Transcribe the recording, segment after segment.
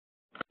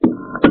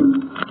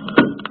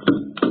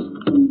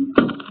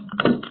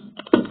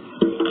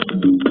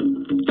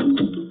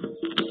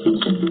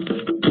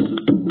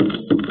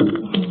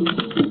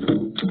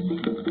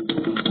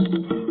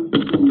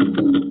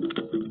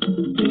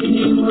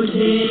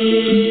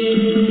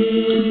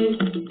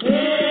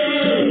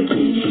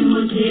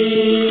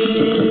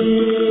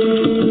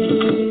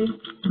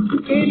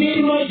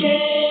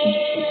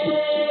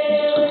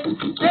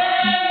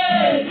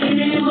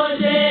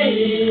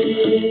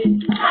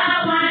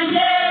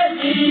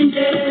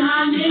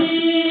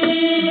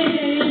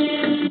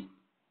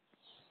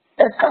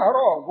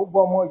gbogbo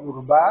ọmọ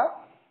Yorùbá.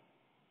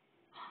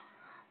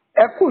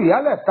 Ẹ kú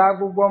ìyálẹ̀ta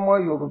gbogbo ọmọ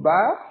Yorùbá.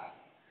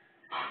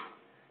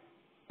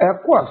 Ẹ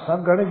kú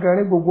ọ̀sán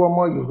gẹrígẹrí gbogbo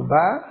ọmọ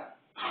Yorùbá.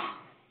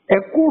 Ẹ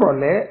kú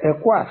ìrọ̀lẹ́, ẹ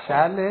kú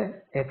àṣálẹ́,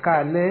 ẹ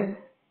káalẹ́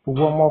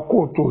gbogbo ọmọ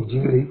kóòtù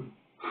òjíire.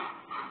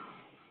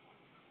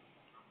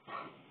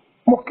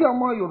 Mo kí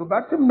ọmọ Yorùbá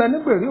tí ń bẹ ní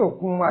ìgbèrí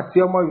òkun àti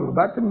ọmọ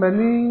Yorùbá tí ń bẹ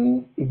ní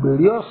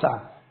ìgbèrí ọ̀sà.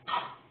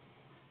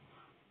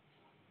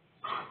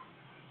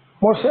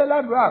 Mo ṣe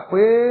ládùúrà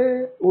pé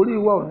orí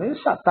wa ò ní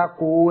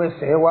ṣàtakò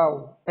ẹsẹ̀ wa o,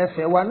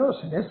 ẹsẹ̀ wa náà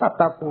sì ní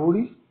ṣàtakò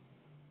orí.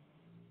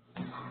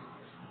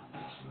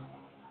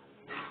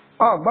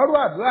 Ọ̀gbọ́rú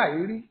àdúrà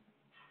yìí rí.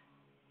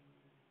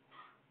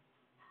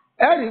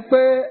 Ẹ rí i pé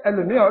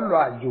ẹlòmíràn lọ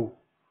àjò.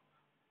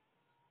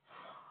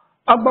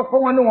 Ọgbọ́n pé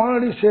wọ́n ní wọ́n ń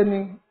rí ṣe ni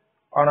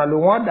ọ̀ràn ló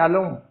wọ́n dá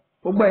lóhùn.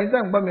 Gbogbo ẹ̀yin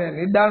tẹ́ ń gbọ́ mi ẹ̀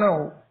ní dáràn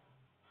o.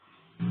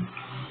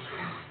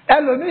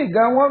 Ẹlòmíì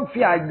gan wọ́n ń fi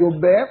àjò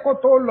bẹ́ẹ̀ kó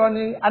tó lọ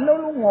ni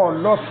alóhùn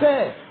lọ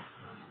sẹ́ẹ̀.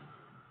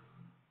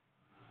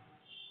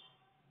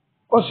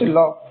 Ó sì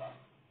lọ.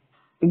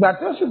 Ìgbà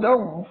tí ó sì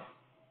dọ̀hùn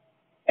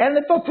ẹni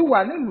tó ti wà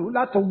nílùú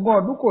láti 20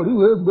 ọdún kò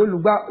ríwèé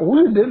ìgbélùgbà òun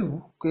sì délùú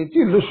kò tí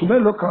ì lóṣù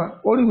mélòó kan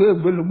ó ríwèé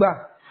ìgbélùgbà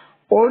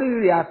orí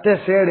rẹ̀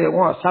àtẹsẹ̀ rẹ̀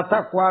wọn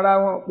ṣàtakò ara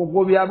wọn gbogbo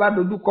bí a bá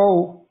dojúkọ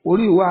o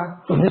orí wa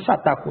kò ní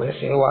ṣàtakò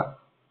ẹsẹ̀ wa.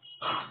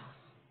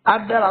 A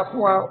dára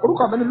fún wa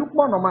orúkọ mi ní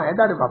Lúpọ̀nà máa ẹ̀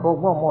dáre bàbá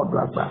ọgbọ́n ọmọ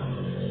ọ̀dọ̀ àgbà.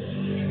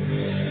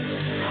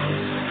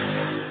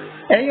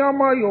 Ẹ̀yin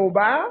ọmọ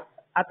Yorùbá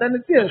àtẹni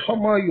tí èso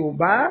ọmọ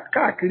Yorùbá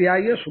káàkiri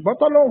ayé ṣùgbọ́n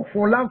tọ́lọ́hùn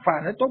fún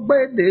láǹfààní tó gbé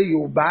èdè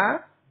Yorùbá.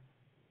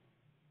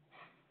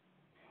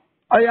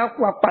 Ọya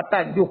kú apáta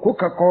ìjókòó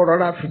kankan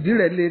rọra fìdí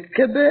rẹ̀ lé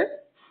kébé.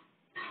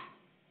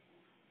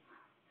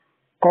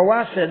 Kọ̀ wá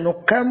sẹ̀nu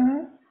kẹ́mú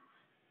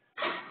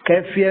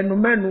kẹfì ẹnu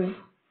mẹ́nu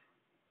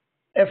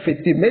ẹ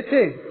fètè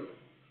mété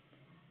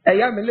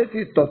ẹ̀yá mi létí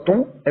tọ̀tún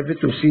ẹ fi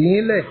tòsí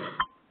yín lẹ̀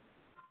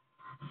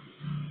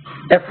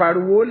ẹ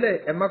fariwo lẹ̀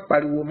ẹ má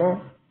pariwo mọ́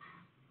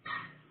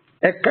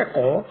ẹ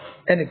kẹ́kọ̀ọ́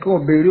ẹnìkan ò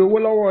béèrè owó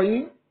lọ́wọ́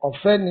yín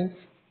ọ̀fẹ́ ni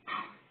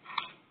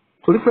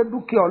torí pé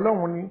dúkìá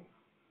Ọlọ́run ni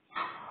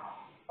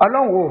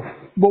Ọlọ́run ò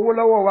gbowó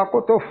lọ́wọ́ wa kó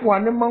tó fún wa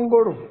ní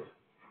mọ́ngòrò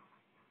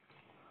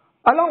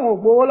Ọlọ́run ò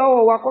gbowó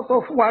lọ́wọ́ wa kó tó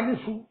fún wa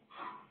níṣu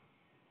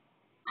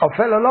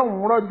ọ̀fẹ́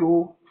lọ́lọ́run rọ̀jò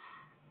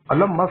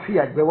Ọlọ́run má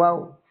fìyà jẹ wá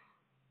o.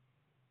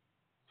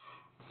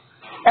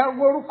 Ẹ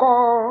wo orúkọ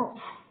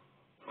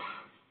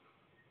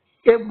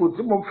egbò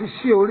tí mo fi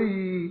sí orí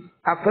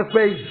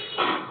afẹ́fẹ́ yìí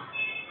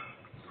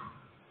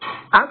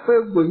à ń pe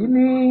egbò yìí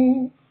ní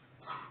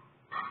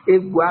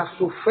egbò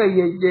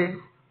Asufeyeje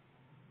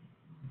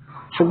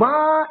ṣùgbọ́n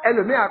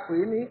ẹlòmíà pè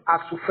é ní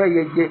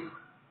Asufeyeje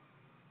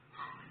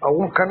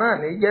ọ̀hún kan náà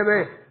ní jẹ́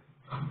bẹ́ẹ̀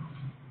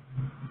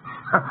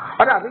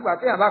ọ̀dà àbígbà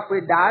tí a bá pe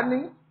dání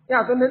ní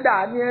àtúndí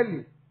Dáníẹ́lì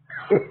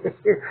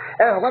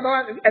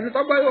ẹni tó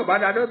bá yóò bá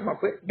dáadọ́ tó mọ̀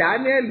pé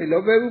Dáníẹ́lì ló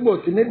fẹ́ wíwò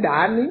sí ní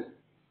dání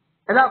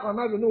ẹ̀dá kan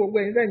náà lóní gbogbo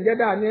ẹ̀yin tẹ́ ń jẹ́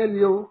Dáníẹ́lì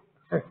o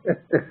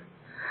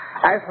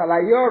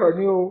àìsàlàyé ọ̀rọ̀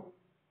ni o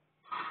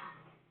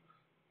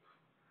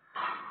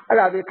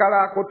àdàbí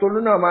kára Kòtòlú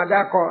náà máa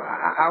dákọ̀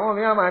àwọn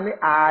mìíràn máa ní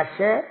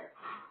àṣẹ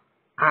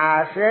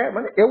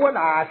èwo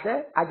là àṣẹ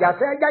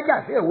àjàṣẹ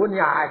jájàṣẹ èwo ni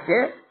àṣẹ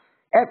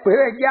ẹ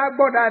pèrè jẹ́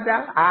agbọ́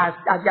dáadáa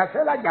àjàṣẹ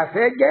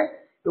làjàṣẹ jẹ́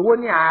èwo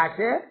ni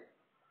àṣẹ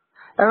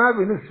ẹ má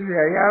bínú sí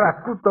ẹ̀yà ara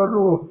Kòtòlú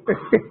o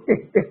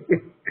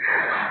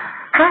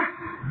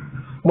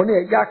mo ní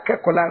ẹjẹ́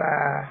akẹ́kọ̀ọ́ lára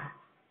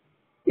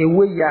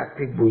ewé yìí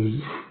àtìgbò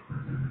yìí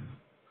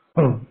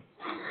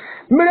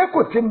mírèkù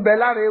tí ń bẹ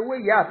lára ewé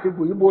yìí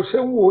àtìgbò yìí bó ṣe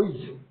ń wò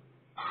yìí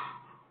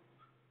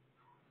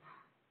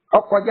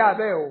ọkọjá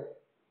bẹ́ẹ̀ o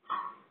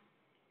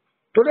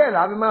torí ẹ̀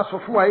làbí máa sọ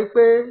fún wa yìí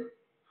pé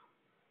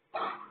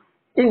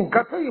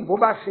nǹkan tó yìnbó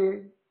bá ṣe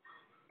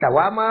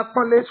làwa máa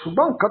pọ́nlé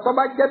ṣùgbọ́n nǹkan tó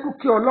bá jẹ́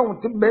dúkìá Ọlọ́run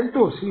tí bẹ́ẹ̀ ń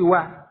tòsí wa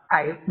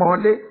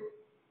àìpọ́nlé.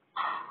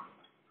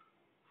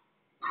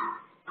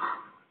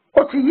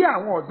 Ó ti yé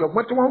àwọn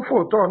ọ̀jọ̀gbọ́n tí wọ́n ń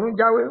fòótọ́ ọ̀nú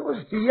jáwé ó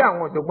sì ti yé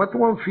àwọn ọ̀jọ̀gbọ́n tí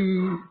wọ́n ń fi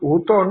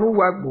òótọ́ ọ̀nú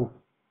wa gbò.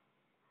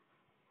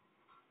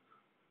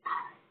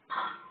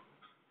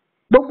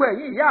 Gbogbo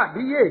ẹ̀yin ìyá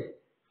àbíyè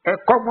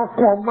ẹ̀kọ́ wọn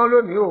kún ọgbọ́n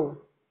lónìí o.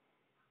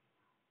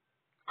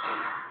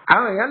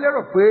 Àwọn èèyàn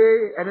lérò pé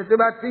ẹni tó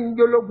bá ti ń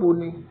jólógbò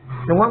ni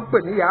wọ́n ń pè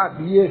ní ìyá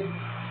àbíyè.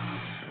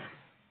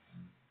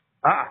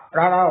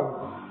 Rárá o.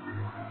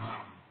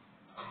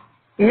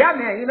 Ìyá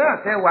mi ẹ̀yin náà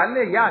tẹ wà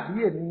nílé ìyá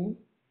àbíyè ni.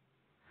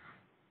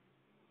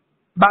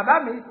 Bàbá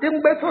mi tí ń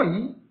gbé tò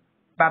yìí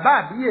bàbá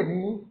àbíyè ni.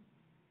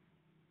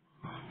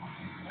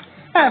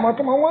 Mọ̀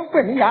tó mọ wọ́n ń pè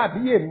ní ìyá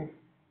àbíyè ni.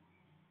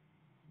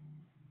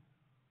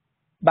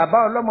 Bàbá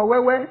ọlọ́mọ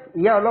wẹ́wẹ́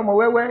ìyá ọlọ́mọ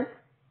wẹ́wẹ́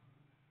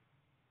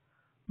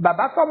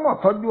bàbá tọ́mọ̀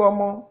tọ́jú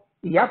ọmọ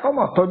ìyá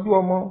tọ́mọ̀ tọ́jú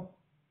ọmọ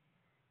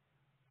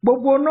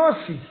gbogbo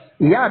nọ́ọ̀sì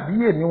ìyá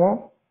àbíyè ni wọ́n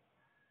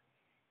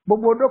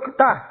gbogbo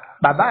dókítà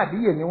bàbá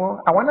àbíyè ni wọ́n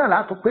àwọn náà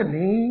láti pè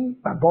ní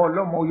bàbá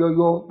ọlọ́mọ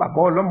yọyọ bàbá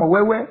ọlọ́mọ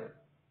wẹ́wẹ́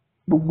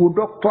gbogbo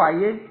dókítà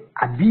ayé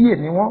àbíyè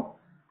ni wọ́n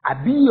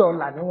àbíyè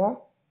ọ̀la ni wọ́n.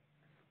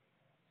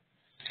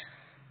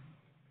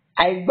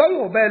 Àìgbọ́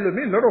Yorùbá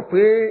ẹlòmíì lọ́rọ̀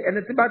pé ẹni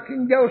tí bá ti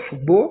ń jẹ́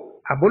Òṣùgbó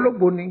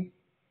àbólógbò ni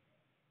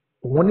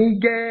òun ní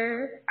jẹ́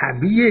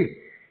àbíyè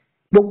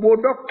gbogbo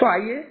dókítà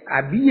ayé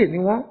àbíyè ni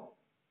wọ́n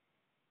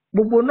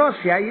gbogbo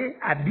nọ́ọ̀sì ayé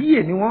àbíyè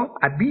ni wọ́n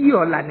àbíyè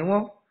ọ̀la ni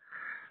wọ́n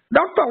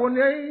dókítà wo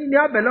ní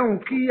abẹ́lẹ́hùn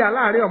kí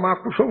aláàárẹ̀ ọmọ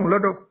akú sóhun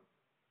lọ́dọ̀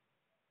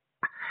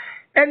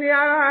ẹni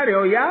ara rẹ̀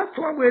ọ̀yá tí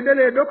wọ́n gbé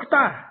délé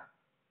dókítà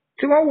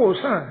tí wọ́n wò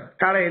sàn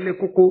tara ẹ̀ lé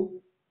koko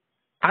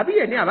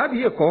àbíyè ni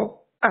àbábíyè kọ́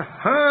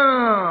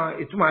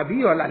ìtumọ̀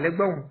àbíyè ọ̀la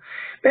lẹ́gbọ̀n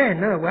bẹ́ẹ̀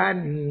náà wá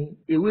ní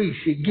ewé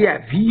ìṣègé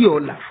àbíyè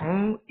ọ̀la fún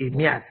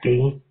èmi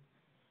àtẹ̀yìn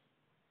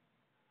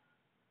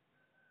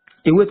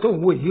ewé tó ń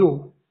wò yìí o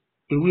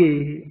ewé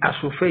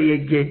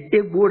Asufeyeje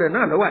egbò rẹ̀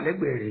náà ló wà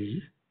lẹ́gbẹ̀ẹ́ rẹ̀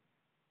yìí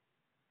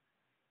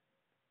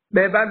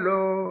bẹ́ẹ̀ bá lọ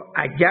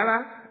àjàrà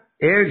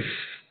ẹ̀rì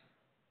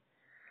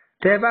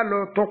tẹ́ bá lọ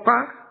tọpá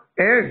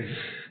ẹ̀rì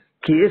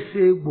kìí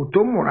ṣe egbò tó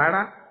mú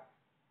rárá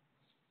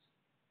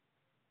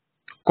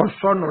kò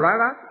sọnù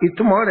rárá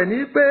ìtumọ̀ rẹ̀ ní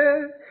pé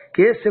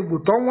kìí ṣe egbò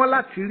tó wọ́n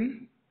láti rí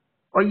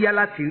ọ̀yá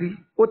láti rí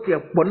ó tiẹ̀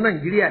pọ̀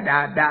Nàìjíríà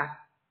dáadáa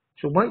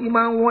ṣùgbọ́n í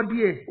máa ń wọ́n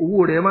díẹ̀ owó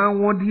rẹ̀ máa ń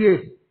wọ́n díẹ̀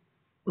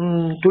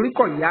torí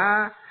kò yá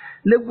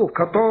légbò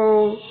kan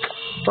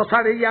tó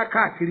sáré yá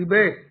káàkiri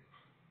bẹ́ẹ̀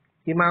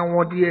í máa ń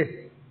wọ́n díẹ̀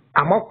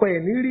àmọ́ pẹ̀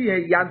ẹ̀ ní rí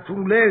ẹ̀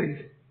yanturu lẹ́rìí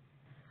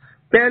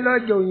bẹ́ẹ̀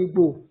lọ́jà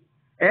òyìnbó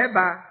ẹ̀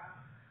bá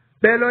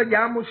bẹ́ẹ̀ lọ́jà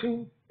amúsùn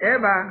ẹ̀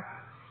bá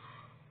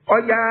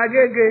ọjà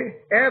agége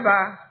ẹ̀ bá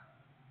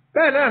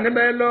bẹ́ẹ̀ náà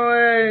níbẹ̀ lọ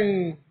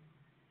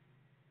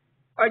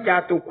ọjà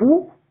àtòkú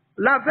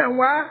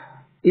láfẹ̀wá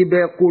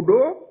ìbẹ̀kòdó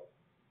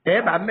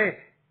ẹ̀ bá mẹ́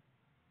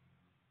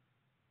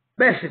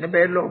bẹ́ẹ̀ sì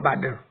níbẹ̀ lọ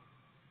Ìbàdàn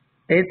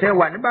èyí tẹ́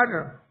wà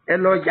nìbàdàn ẹ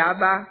lọ jà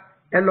bá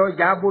ẹ lọ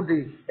jà bòdè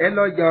ẹ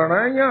lọ jà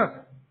ọ̀ranyàn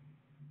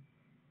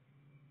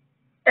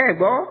ẹ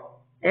gbọ́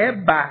ẹ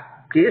bà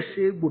kìí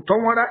ṣe gbòtọ́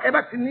wọn rá ẹ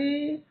bá ti ní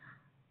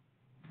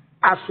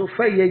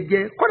Asufeyeje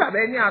kódà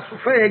bẹ́ẹ̀ ní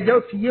Asufeyeje ó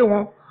ti yé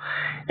wọn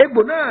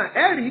egbò náà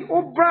ẹ rí ó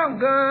brown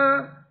gan-an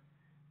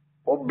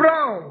ó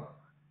brown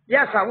bí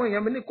àṣà àwọn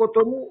èèyàn mi ní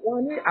Kotonu wọn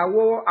ní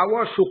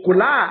àwọ̀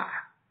ṣòkòlá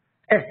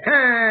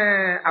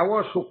àwọ̀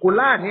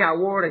ṣòkòlá ní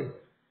àwọ̀ rẹ̀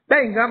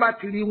lẹ́yìn gan bá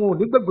ti rí wọn ò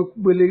ní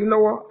gbẹ̀gbẹ̀kúgbèlè yín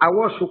lọ́wọ́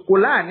àwọ̀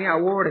ṣòkòlá ní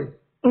àwọ̀ rẹ̀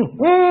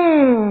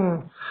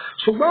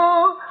ṣùgbọ́n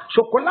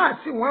ṣòkòlá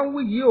tí wọ́n ń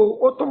wí yìí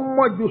ó tún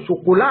mọ́ ju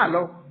ṣòkòlá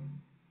lọ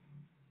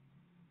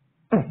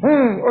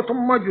ó tún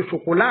mọ́ ju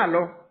ṣòkòlá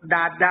lọ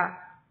dáadáa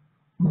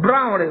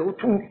brown rẹ̀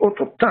ó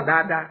tún tàn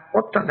dáadáa ó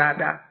tàn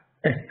dáadáa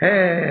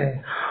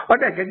ó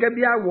dẹ̀ gẹ́gẹ́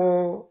bí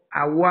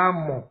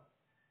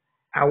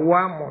àwọ̀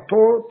amọ̀ tó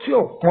tí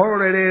ò pọ́n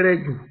rẹ́rẹ́rẹ́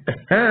jù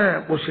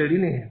kò ṣe rí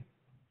nìyẹn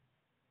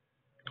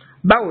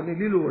báwo ni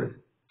lílò rẹ̀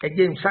ẹ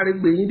jẹ́ n sáré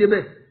gbé yín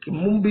débẹ̀ kí n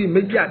mú bíi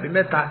méjì àbí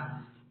mẹ́ta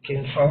kí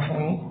n sọ fún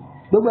yín.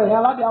 gbogbo ẹ̀yin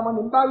alábìàmọ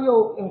ní bá rí o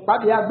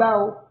ìpàdé àgbà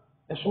o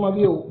ẹ súnmọ́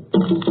bí o.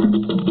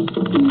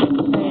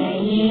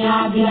 ẹ̀yin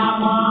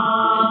abiyamọ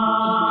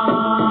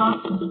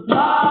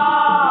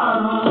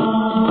lọ́rùn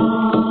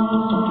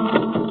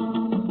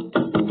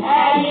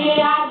ẹ̀yin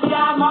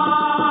abiyamọ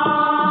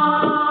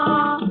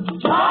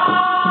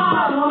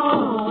lọ́rùn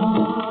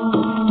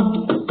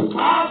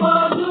ẹ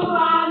bójú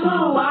àánú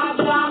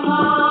abiyamọ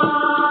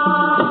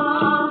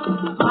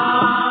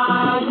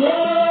ayé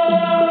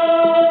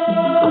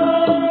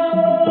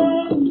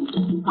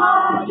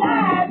ọjọ́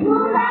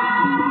ẹ̀dúrà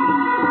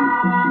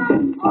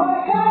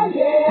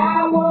òyìnbó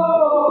àwọ̀.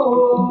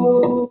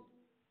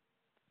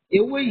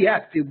 ewé yìí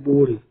àtẹ̀gbò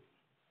rẹ̀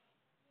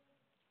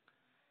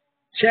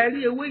ṣe rí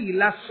ewé yìí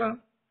lásán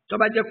tó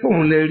bá jẹ́ pé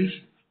òun lè rí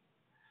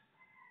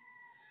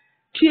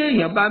tí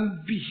èèyàn bá ń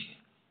bì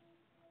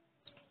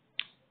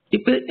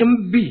pé ń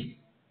bì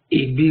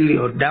èbì rẹ̀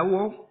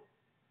ọ̀dáwọ́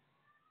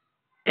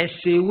ẹ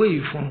ṣe ewé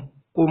yìí fún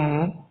kó mú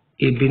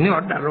èbì ní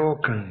ọ̀dà lọ́wọ́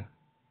kan ni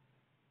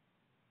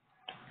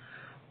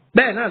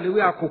bẹ́ẹ̀ náà léwé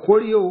àkókò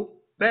rí o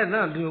bẹ́ẹ̀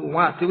náà ni òun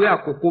àti ewé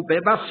àkókò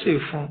bẹ́ẹ̀ bá ṣe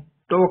fún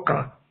lọ́wọ́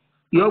kan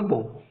yọ gbọ́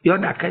yọ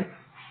dákẹ́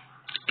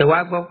ẹ wá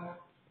gbọ́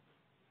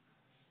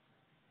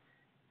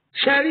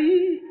ṣe rí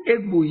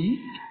egbò yìí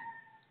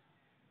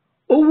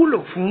ó wúlò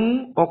fún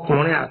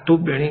ọkùnrin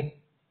àtobìnrin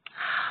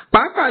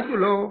pàápàá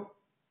jùlọ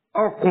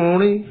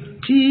ọkùnrin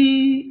tí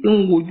ń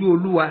wojú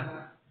Olúwa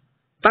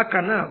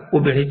bákan náà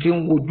obìnrin tí ń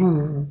wojú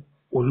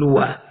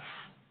Olúwa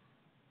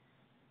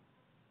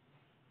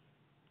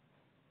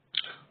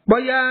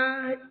bóyá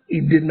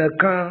ìdènà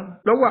kan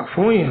ló wà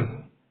fún yàn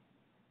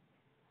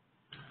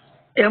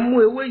ẹ mú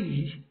ewé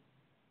yìí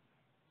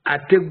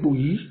àtẹ̀gbò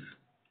yìí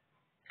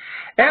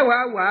ẹ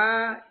wá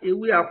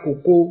ewé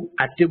àkókò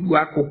àtẹ̀gbò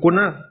àkókò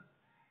náà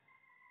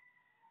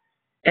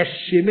ẹ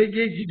ṣe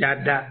méjèèjì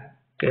dáadáa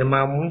kẹ́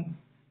máa mú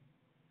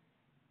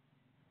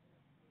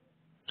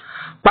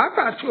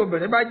pàápàá tí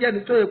obìnrin bá jẹ́ ní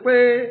tó yẹ pé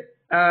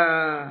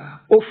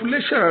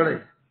ovulation rẹ̀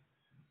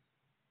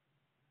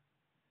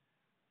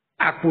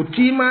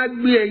àpótí máa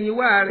gbé ẹyin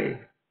wá rẹ̀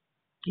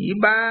kì í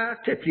bá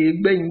tètè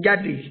gbẹ̀yìn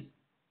jáde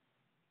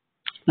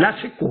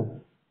lásìkò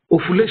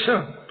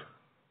ovulation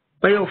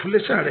bẹ́ẹ̀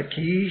ovulation rẹ̀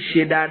kì í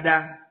ṣe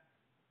dáadáa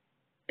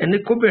ẹni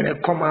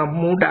kóbìnrin kan máa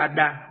mú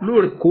dáadáa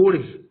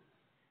lóòrèkóòrè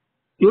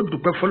yóò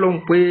dúpẹ́ fọlọ́run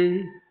pé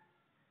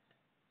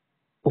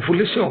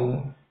ovulation òun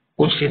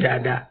ó ń ṣe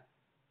dáadáa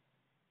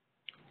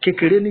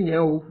kékeré nìyẹn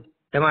o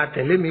ẹ máa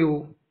tẹ̀lé mi o.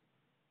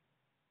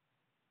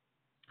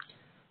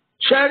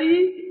 ṣe rí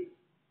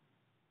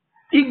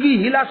igi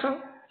yìí lásán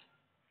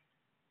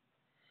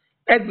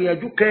ẹ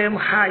gbìyànjú kẹ́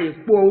ha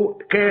èpo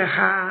kẹ́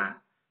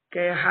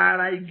ha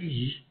ara igi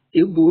yìí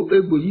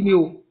egbò yìí ni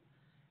o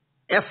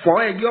ẹ fọ̀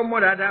ẹjọ́ mọ́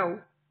dáadáa o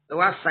ẹ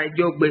wá sa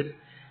ẹjọ́ gbẹ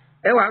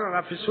ẹ wá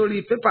rọra fi sórí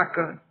pépà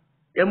kan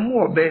ẹ mú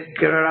ọ̀bẹ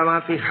kẹrọra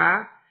máa fi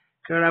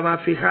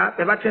ha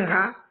ẹ bá ti ń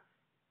ha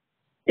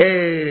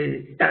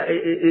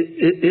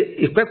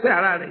ìpẹ́pẹ́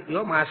ara rẹ̀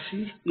yọ máa sí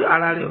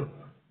ara rẹ̀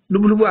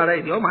lúbúlúbú ara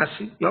rẹ̀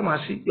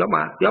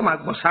yọ máa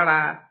gbọ̀n sára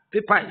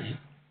pépà yìí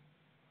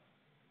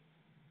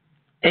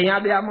ẹ̀yin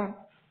abiyamọ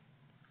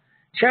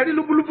ṣe rí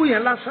lúbúlúbú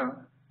yẹn lásán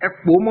ẹ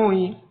pò mọ́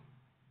oyin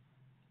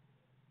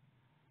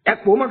ẹ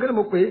pò mọ́ kí ni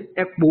mo pè é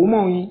ẹ pò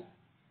mọ́ oyin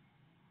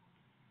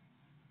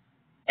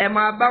ẹ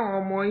máa bá àwọn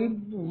ọmọ yín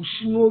bù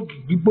sínú ògì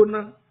gbígbóná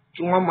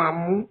tí wọ́n máa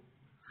mú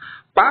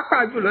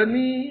pàápàá jùlọ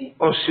ní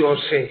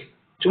ọ̀sẹ̀ọ̀sẹ̀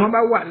tí wọ́n bá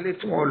wà lé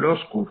tí wọ́n lọ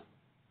skul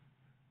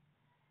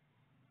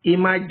ì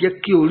máa jẹ́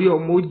kí orí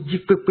ọmọ ó jí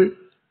pépé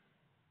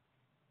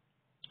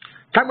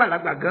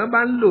tágbàlagbà gan bá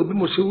ń lò bí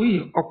mo ṣe wí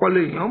ọpọlọ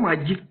èèyàn máa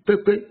jí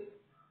pépé.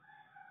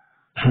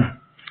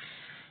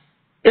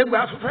 Egbo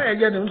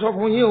Asufeyeje ni ń sọ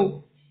fún yín o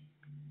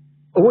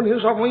òun ni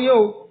ń sọ fún yín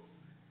o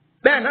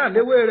bẹ́ẹ̀ náà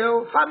léwé rẹ o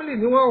fámìlì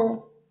ni wọ́n o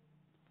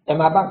ẹ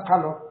máa bá ń ká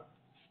lọ.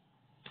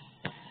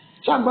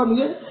 ṣé à ń gbọ́ mi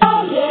yé.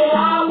 Ayé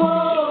awo,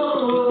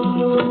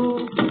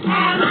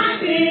 ẹ má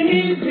fi mí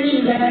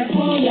sílẹ̀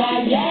fún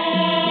yẹ̀yẹ́.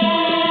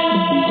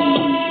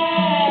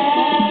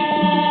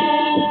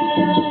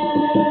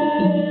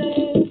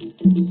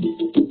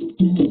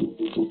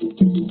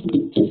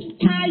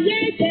 Ayé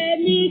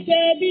tèmi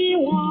ṣe bí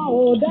wọn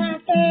ò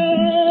dákẹ́.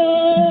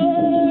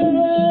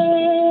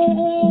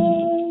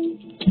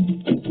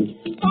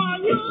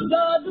 Ọdún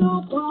dọdún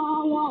kan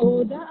wọn ò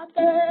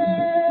dákẹ́.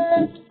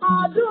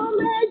 Ọdún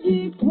méjì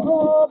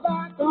kò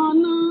bákan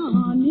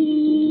náà ní.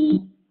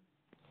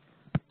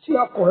 tí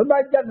ọkùnrin bá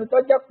jẹ́ni tó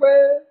jẹ́ pé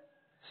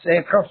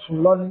ṣèkan sùn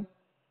lọ ni.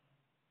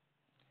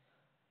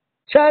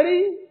 ṣe rí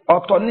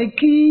ọ̀tọ̀ ni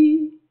kí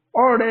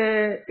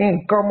ọ̀rẹ́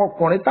nǹkan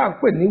ọmọkùnrin tá à ń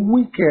pè ní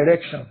weak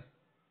erection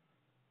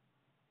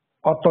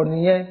ọ̀tọ̀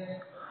nìyẹn.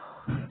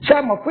 ṣe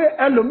mọ̀ pé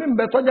ẹlòmíín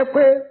bẹ tó jẹ́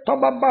pé tó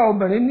bá bá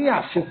obìnrin ní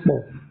àṣepọ̀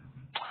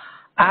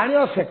àárín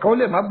ọ̀sẹ̀ kan ó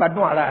lè má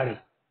gbádùn ara rẹ̀.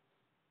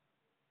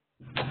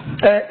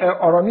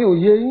 ọ̀rọ̀ mi ò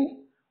yé yín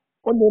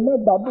ó lè má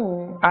gbádùn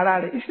ara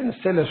rẹ̀ ìsìn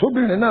ṣẹlẹ̀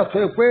sóbìnrin náà tó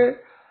yẹ pé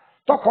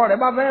tọkọ rẹ̀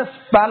bá fẹ́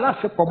gba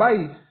aláṣepọ̀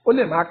báyìí ó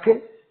lè máa ké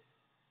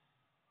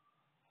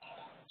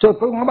tó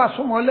pé wọ́n bá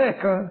súnmọ́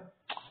lẹ́ẹ̀kan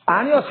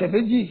àárín ọ̀sẹ̀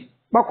méjì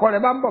pọkọ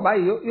rẹ̀ bá ń bọ̀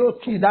báyìí yóò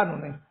tì í dànù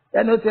ni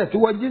ẹni ó tiẹ̀ ti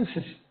wọ jíǹsì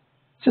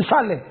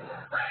sísàlẹ̀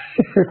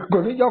kò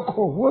ní jọ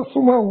kó owó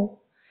súnmọ́ òun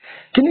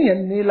kí nìyẹn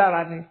ní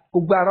lára ni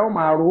gbogbo ara ó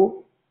máa ro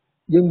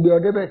yẹngbẹ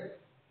ọdẹ bẹ́ẹ̀.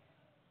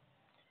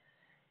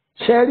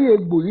 ṣe rí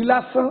egbò yìí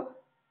lásán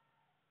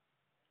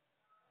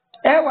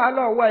ẹ wàá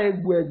lọ wá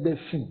egbò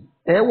ẹ̀gbẹ̀sìn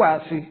ẹ wàá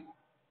sí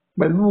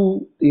pẹ̀lú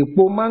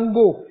èpo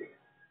máńgò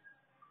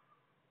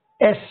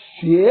ẹ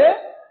sè é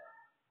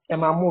ẹ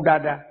máa mú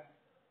dáadáa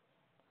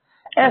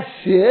ẹ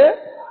sè é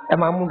ẹ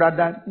máa mú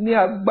dáadáa ní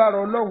agbára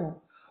Ọlọ́run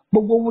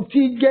gbogbo ohun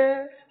tí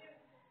jẹ́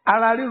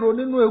ara ríro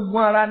nínú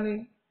eegun ara ni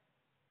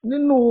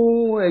nínú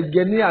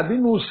ẹ̀jẹ̀ ni àbí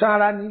nínú iṣan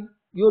ara ni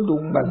yóò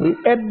dòun gbàgbé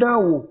ẹ dán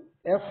wò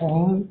ẹ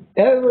fún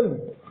ẹ ròyìn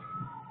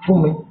fún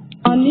mi.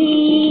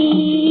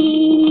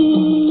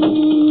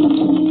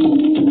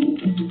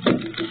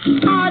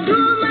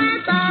 Ọdún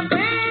mẹ́ta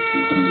pé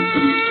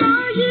ó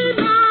yí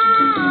lọ,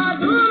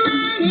 ọdún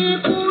mẹ́rin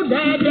kù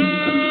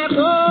dẹ̀dẹ̀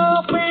kó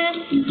pé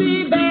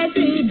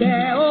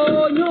síbẹ̀síbẹ̀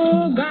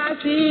oyún ga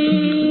sí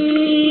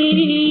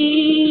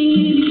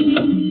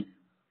i.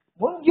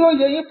 mo ń jẹ́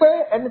òye yín pé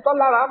ẹni tó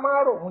lára máa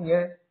rò wọ́n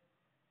yẹn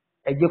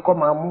ẹ̀jẹ̀ kọ́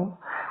máa mú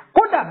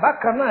kódà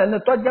bákan náà ẹni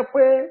tó jẹ́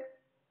pé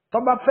tó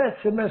bá fẹ́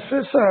ṣe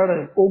menstruation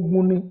rẹ̀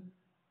ogun ni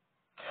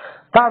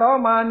tààrà ọ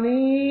máa ní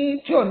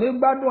tí ò ní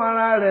gbádùn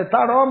ara rẹ̀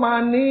tààrà ọ máa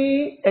ní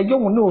ẹjọ́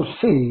òun ní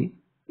òsè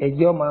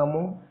ẹ̀jẹ̀ ọ máa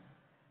mú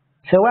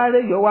ṣẹwárẹ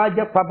yọ wá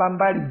jẹ́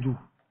pabambarì jù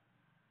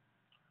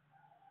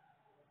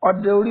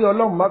ọdẹ orí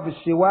Ọlọ́run má fi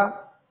ṣe wá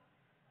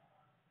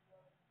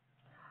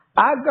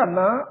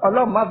àgànná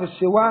Ọlọ́run má fi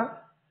ṣe wá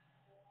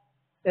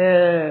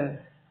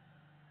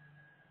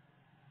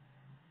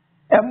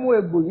ẹ mú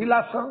egbò yìí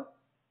lásán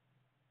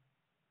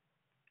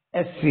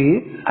ẹ sè é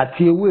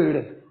àti ewé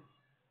rẹ̀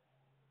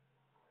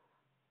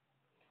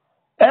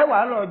ẹ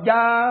wàá lọ já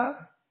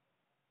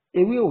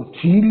ewé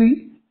òtílí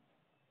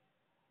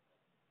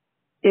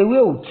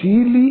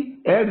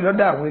ẹ rí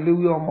lọ́dọ̀ àwọn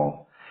eléwé ọmọ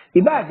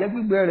ìbáà jẹ́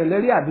gbígbẹ rẹ̀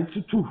lẹ́rí àbí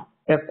tútù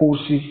ẹ kó o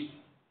sí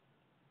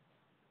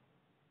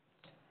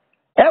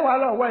ẹ wàá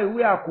lọ wá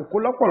ewé àkókò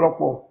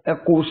lọ́pọ̀lọpọ̀ ẹ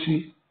kó o sí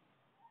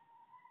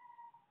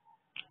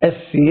ẹ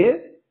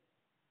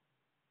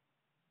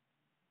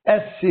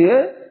sè é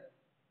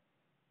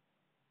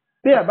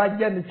bí ẹ bá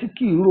jẹ́ ẹni tí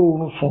kì í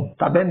rọrùn sùn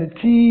tàbí ẹni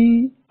tí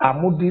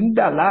àmúdi ń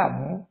dà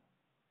láàmú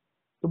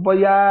tó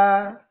bóyá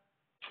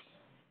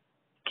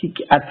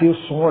kíkì àti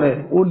sùn rẹ̀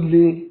ó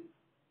le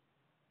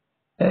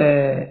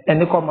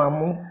ẹni kọ́ máa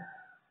mú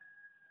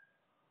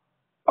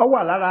ó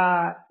wà lára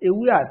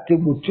ewé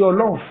àtegbò tí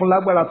Ọlọ́run fún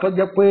lágbára tó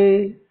jẹ́ pé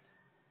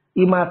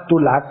ìmá tó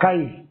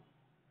làákàyè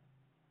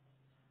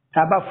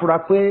tá a bá fura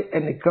pé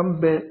ẹnìkan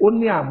bẹ ó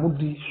ní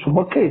àmúdi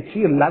ṣùgbọ́n kéètì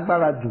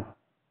lágbára jù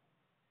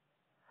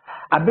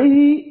àbí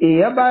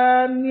èèyàn bá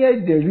ní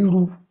ẹ̀jẹ̀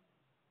ríru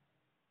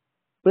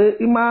pé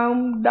ìmá ń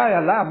dáyà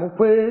láàmú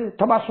pé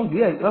tó bá sùn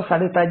díẹ̀ yóò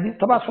sáré tají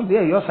tó bá sùn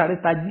díẹ̀ yóò sáré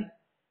tají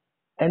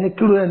ẹni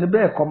kíló ẹni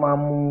bẹ́ẹ̀ kọ́ máa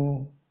mu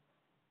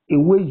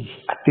ewé yìí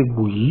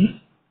àtegbò yìí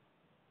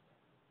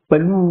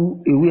pẹ̀lú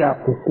ewé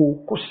àkókò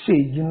kó ṣe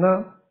ìjìnà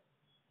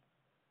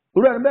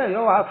irú ẹni bẹ́ẹ̀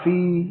yóò wá fi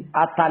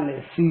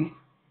atalẹ̀ sí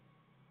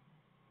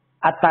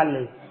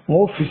atalẹ̀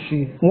wọn ò fi sí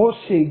wọn ò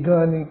ṣe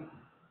gan ni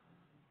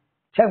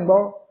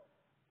ṣẹ́ǹgbọ́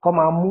kọ́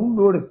máa mú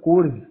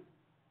lóòrèkóòrè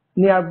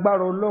ní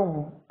agbára Ọlọ́run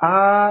á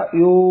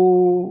yóò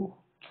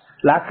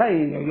làákàyè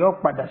èèyàn yóò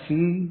padà sí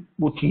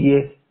bó ti yẹ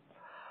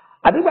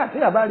àdìgbà tí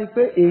yàrá rí i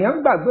pé èèyàn ń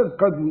gbàgbé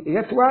nǹkan jù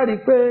èèyàn ti wá rí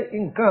i pé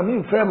nǹkan míì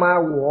fẹ́ máa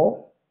wọ̀ ọ́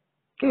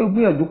kí o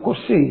gbìyànjú kó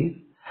ṣe é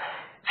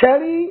ṣe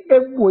rí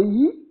egbò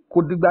yìí kò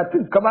dìgbà tí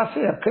nǹkan bá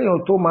ṣèyàn kéèyàn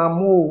tó máa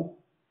mú o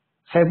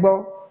ṣẹgbọ́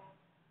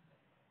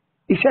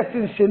iṣẹ́ tí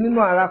ń ṣe nínú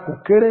ara kò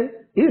kéré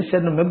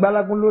ìṣẹ́nu mi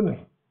gbálágún lónìí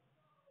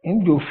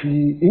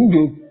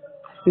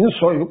ń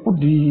sọ yòókù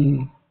di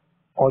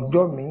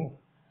ọjọ́ mi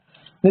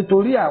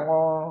nítorí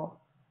àwọn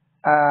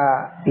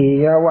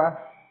èèyàn wa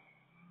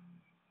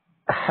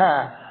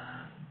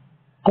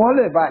kí wọ́n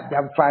lè bá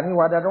àjàǹfààní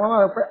wa dáadáa wọ́n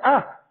máa ń pẹ́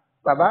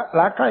bàbá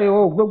làákàyè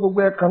o gbé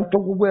gbogbo ẹ̀ kan tó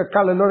gbogbo ẹ̀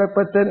kálẹ̀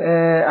lọ́rẹ́pẹ́tẹ́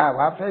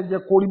àwa fẹ́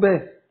jẹ́ kórí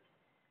bẹ́ẹ̀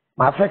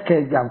màá fẹ́ kẹ́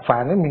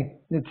àjàǹfààní mi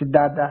ní ti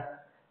dáadáa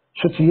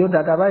ṣòtì yóò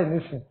dáadáa báyìí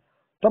nísìn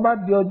tó bá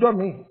di ọjọ́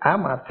mi a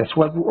máa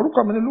tẹ̀síwájú orúkọ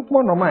mi ní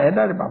Lukman ọmọ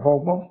Ayédáre bàbá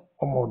ọgbọ́n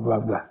ọmọ ọdún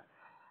àgbà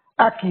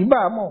a kì í bá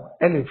a mọ̀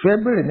ẹ lè fẹ́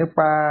béèrè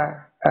nípa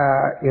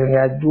ìrìn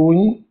àjò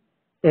yín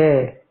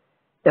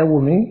ẹ wò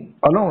mí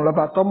Ọlọ́run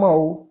lọ́ba tọ́mọ̀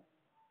o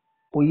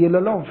òye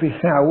lọ́lọ́run fi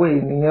hàn àwọn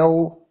ènìyàn o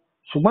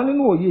ṣùgbọ́n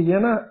nínú òye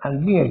yẹn náà à ń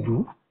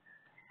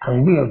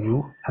gbìyànjú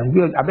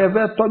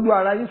abẹ́fẹ́ tọ́jú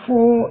ara yín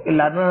fún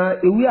ìlànà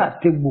ewé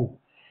àtegbò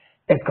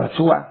ẹ̀kan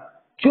sí wa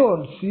tí ò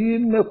sí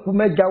mẹ́kú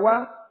mẹ́ja wá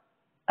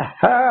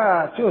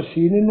tí ò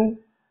sí nínú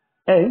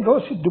ẹ̀yìn tó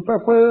sì dúpẹ́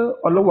pé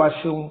ọlọ́wà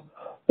ṣeun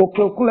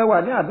òkè òkun lẹ́wà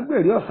ní àdúgbò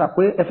èrè ọ̀sà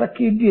pé ẹ fẹ́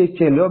kí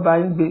DHL ọba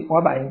yín gbé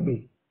wọ́n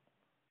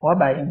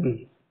bá yín gbé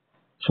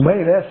ṣùgbọ́n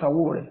ìrẹ́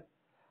ẹ̀sánwó rẹ̀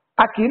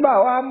a kì í bá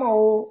wa mọ̀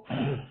o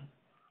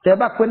tẹ́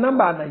bá pe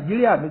nọ́mbà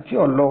Nàìjíríà mi tí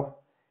ò lọ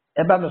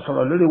ẹ bá mi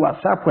sọ̀rọ̀ lórí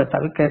WhatsApp ẹ̀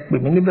tàbí kẹ́ pè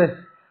mí níbẹ̀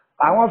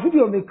àwọn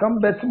fídíò mi kan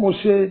bẹ tí mo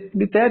ṣe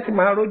bí tẹ́ ti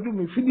máa rójú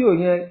mi fídíò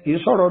yẹn kì í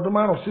sọ̀rọ̀ ọdún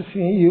 5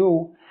 sísìn yìí o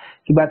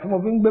ìgbà tí mo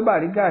fi ń gbé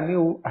Bàrígà ní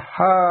o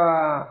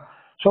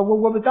sọ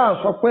gbogbo bí táwọn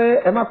sọ pé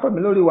ẹ má pè mí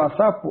lórí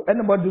WhatsApp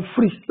anybody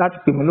free láti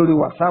pè mí lórí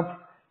WhatsApp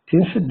tí ń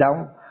sì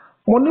dáhùn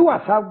mo ní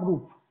WhatsApp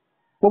group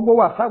gbogbo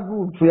WhatsApp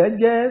group yẹn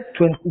jẹ́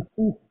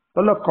 22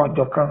 lọ́lọ́kan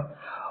ọ̀jọ̀kan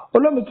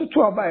olómi tútù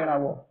ọba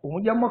ìràwọ̀ òun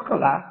jẹ́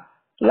 11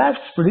 life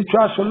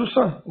spiritual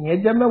solution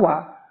ìyẹn jẹ́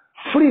 10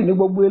 free ní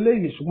gbogbo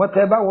eléyìí ṣùgbọ́n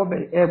tẹ́ ẹ bá wọ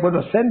bẹ̀ ẹ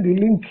gbọ́dọ̀ send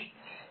link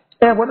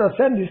ẹ gbọ́dọ̀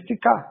send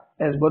sticker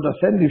ẹ gbọ́dọ̀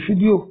send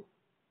fídíò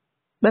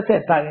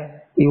mẹ́tẹ̀ẹ̀ta yẹn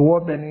ìwọ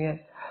ọbẹ̀ nìyẹn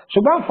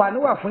ṣùgbọ́n àǹfààní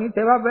wà fún yín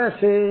tẹ́ bá fẹ́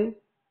ṣe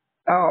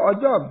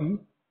ọjọ́ ìbí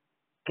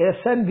kẹ́ ẹ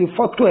send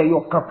fọ́tò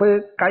ẹ̀yọ̀ kan pé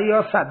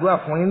káyọ̀ ṣàdúrà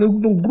fún yín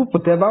nínú gúrùpù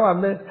tẹ́ bá wà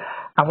mẹ́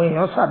àwọn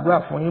èèyàn ṣàdúrà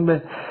fún yín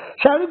bẹ́ẹ̀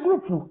ṣáárí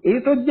gúrùpù èyí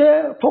tó jẹ́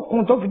tó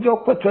kún tó fi jẹ́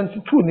pé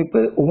 22 ni pé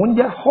òun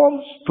jẹ́ home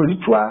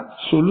spiritual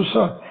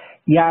solution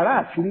yàrá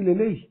àṣírí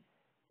lélẹ́yìí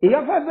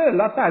èèyàn fẹ́ bẹ̀rẹ̀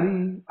látàrí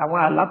àwọn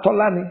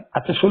àlátọ́lá ni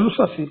àti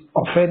solution sí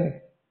ọ̀fẹ́ ni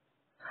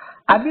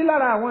àbí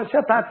lára àwọn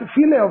iṣẹ́ tá a ti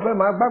fílẹ̀ ọ̀fẹ́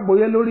máa gbàgbọ́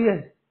yé lórí ẹ̀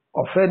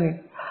ọ̀fẹ́ ni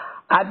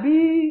àbí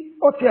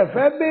ó tiẹ̀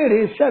fẹ́ béèrè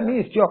iṣẹ́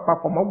míì sí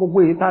ọ̀pàpọ̀ mọ́ gbogbo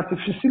èyí tá a ti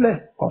fi sílẹ̀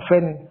ọ̀fẹ́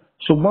ni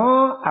ṣùgbọ́n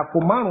àpò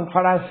 5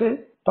 faransé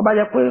tó bá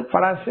jẹ́ pé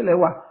faransé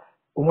lẹ́wà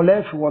òun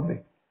lẹ́ẹ̀ fi wọbẹ̀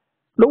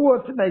lówó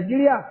ti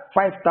Nàìjíríà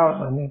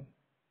 5,000 ni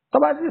tó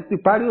bá ti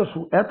parí oṣù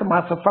ẹ̀ tó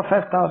máa san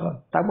 5,000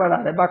 tágbára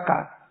rẹ̀ bá ka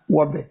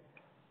wọbẹ̀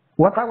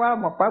wọ́n táwa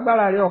mọ̀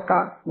pàgbára rẹ̀ ọ̀ka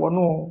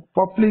wọnú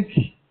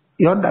pọ́pílìkì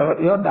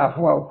yọ̀ọ̀dà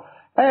fún wa o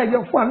ẹ̀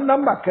jẹ́ fún wa ní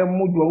nọ́mbà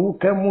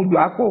kẹ́mújọ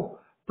àpò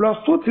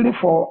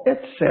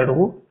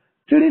 +23480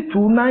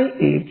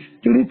 3298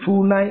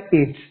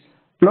 3298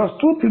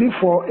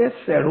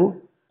 +23480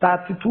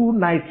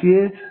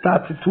 3298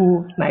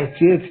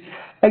 3298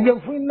 ẹ jẹ́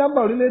fún nọ́mbà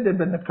orílẹ̀-èdè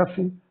Benin kan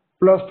sí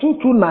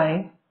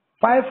 +229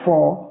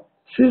 54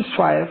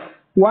 65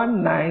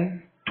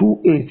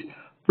 1928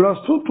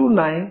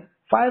 +229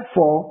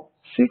 54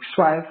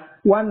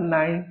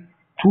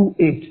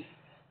 651928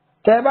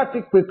 tẹ́ ẹ bá ti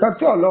pè kan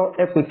tí ọ̀lọ́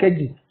ẹ pè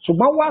kejì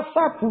ṣùgbọ́n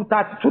WhatsApp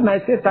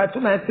 3298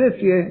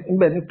 3298 yẹn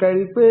ibẹ̀ ní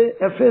kẹrin pé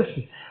ẹ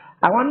fèsì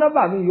àwọn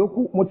nọ́mbà mi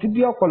yòókù mo ti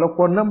bí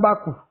ọ̀pọ̀lọpọ̀ nọ́mbà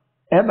kù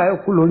ẹ bá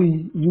yòókù lórí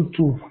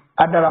YouTube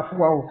á dára fún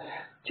wa o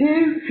tí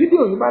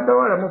fídíò yìí bá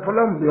dọ́wọ́ rẹ̀ mo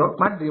fọlọ́mù bí ọ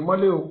má dé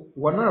mọ́lé o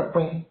ìwọ náà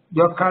pín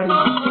yọ kárí.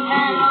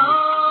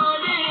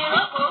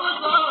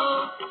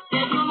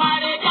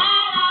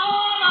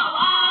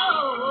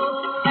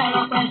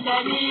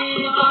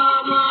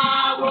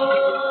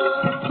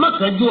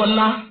 Mọ̀kànjú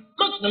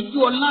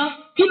ọlá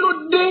kí ló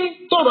dé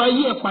tọrọ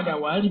ayé ẹ̀ padà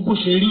wá rí bó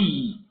ṣe rí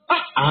yìí.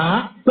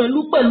 pẹ̀lú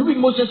bí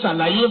mo ṣe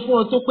ṣàlàyé fún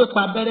ọ tó pé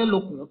pa abẹ́rẹ́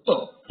lókun tọ̀.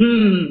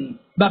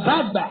 Bàbá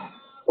àgbà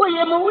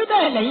oyè mo wí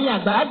bẹ́ẹ̀ lẹ́yìn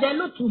àgbà jẹ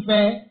ló tún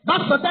fẹ́ bá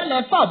sọ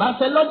tẹ́lẹ̀ fọ́ bá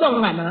fẹ́ lọ́jọ́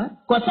àná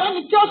kò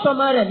sẹ́ni tí ó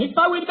sọmọ rẹ̀ ní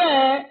fáwí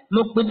bẹ́ẹ̀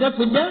mo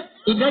pidán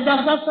ìdájà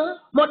sásán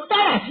mo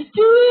dára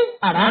títí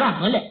àràrà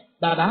mọ́lẹ̀.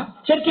 Bàbá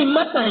ṣé kí n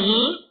mọ́tàn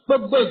yín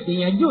gbogbo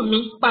ìgbìyànjú mi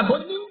pàbó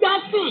ní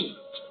jásì.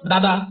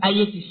 Bàbá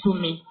ayé ti sú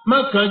mi. Má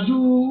kánjú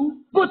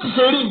bó ti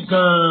ṣe rí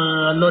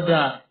gan-an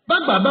lọ́dà.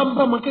 Bàgbà bá ń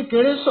bọ́ ọmọ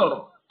kékeré sọ̀rọ̀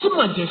tí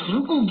mọ̀jẹ̀sí ń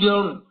gùn gé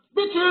ọrùn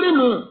bí ti rí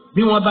nu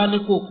bí wọ́n bá ní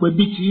kó pè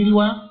bí ti rí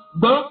wá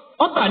gbọ́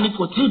ọba ni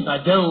kò tí ì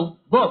bàjẹ́ o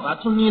bọ́ọ̀ bá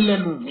tún ní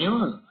lẹ́nu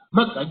mìíràn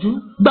mọ́kájú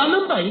gba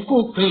nọ́mbà yìí kò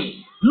pè é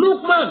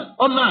Lukman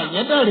ọmọ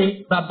àyẹ́dàre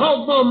bàbá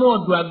ọgbọ́n ọmọ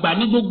ọ̀dọ̀ àgbà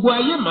ní gbogbo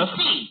ayé mọ̀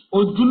sí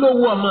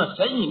ojúlówó ọmọ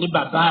sẹ́yìn ní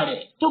bàbá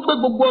rẹ̀ tó gbé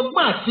gbogbo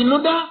ọgbọ́n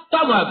àtinúdá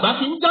táwọn àgbà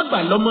fi ń dàgbà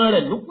lọ́mọ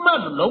rẹ̀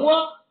Lukman lọ́wọ́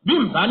bí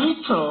n bá ní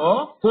tàn ọ́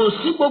kò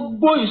sí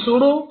gbogbo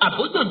ìṣòro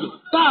àbójòjò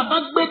tá a bá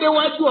gbé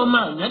déwájú ọmọ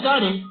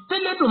àyẹ́dàre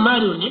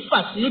tẹ́lẹ̀dùmarè ò ní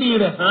fàṣírí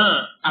rẹ̀ hàn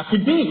àfi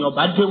bí èèyàn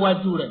bá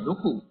déwájú rẹ̀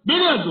lóko. bí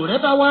ìrìnàjò rẹ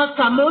bá wá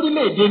ka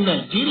mórílẹ̀-èdè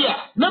Nàìjíríà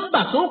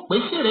nọ́mbà tó pè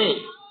sí rẹ̀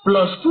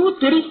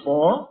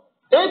 +234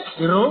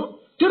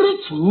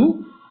 8032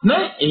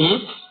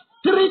 98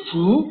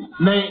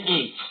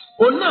 3298.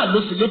 òun náà ló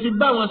sì lè fi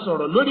bá wọn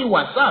sọ̀rọ̀ lórí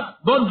WhatsApp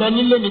bọ́ńdà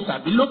nílé ni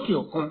tàbí lókè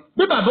òkun.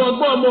 bí bàbá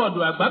ọgbọ́n ọmọ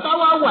ọ̀dọ̀ àgbà bá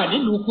wá wà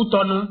nílùú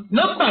Kútọ́nù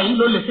nọ́mbà yìí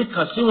ló lè fi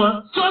kàn sí wọn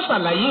tí ó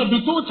ṣàlàyé ibi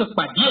tó ti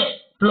pàdé ẹ̀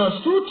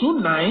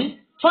 +229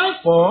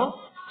 54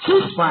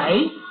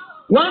 65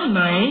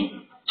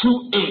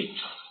 1928.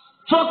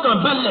 fọkàn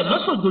balẹ̀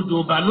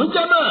lọ́sọ̀dọ̀dọ̀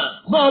ìbànújẹ́ náà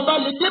bọ́ ọba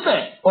lè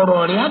débẹ̀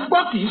ọ̀rọ̀ rẹ̀ á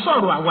gbọ́ kì í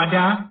sọ̀rọ̀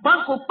àwàdà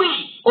pákó pé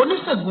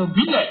oníṣègùn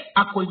ìbílẹ̀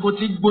akọ ìbò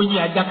ti gbóyin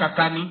ajá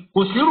kàkà ni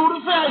kò sí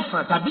rúrúfẹ́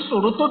àìsàn tàbí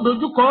ṣòro tó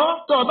dojúkọ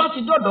tó ọba ti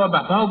dọ̀dọ̀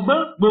bàbá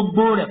ọgbọ́n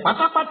gbogbo rẹ̀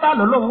pátápátá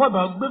lọ́lọ́run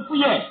ọba gbé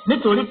fúyẹ̀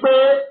nítorí pé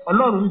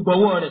ọlọ́run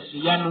gbọ́wọ́ rẹ̀ sí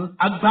yanu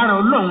agbára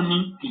ọlọ́run ni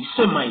kì í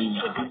ṣèmọ̀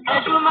èèyàn.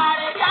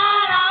 Èdùmàrè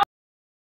dára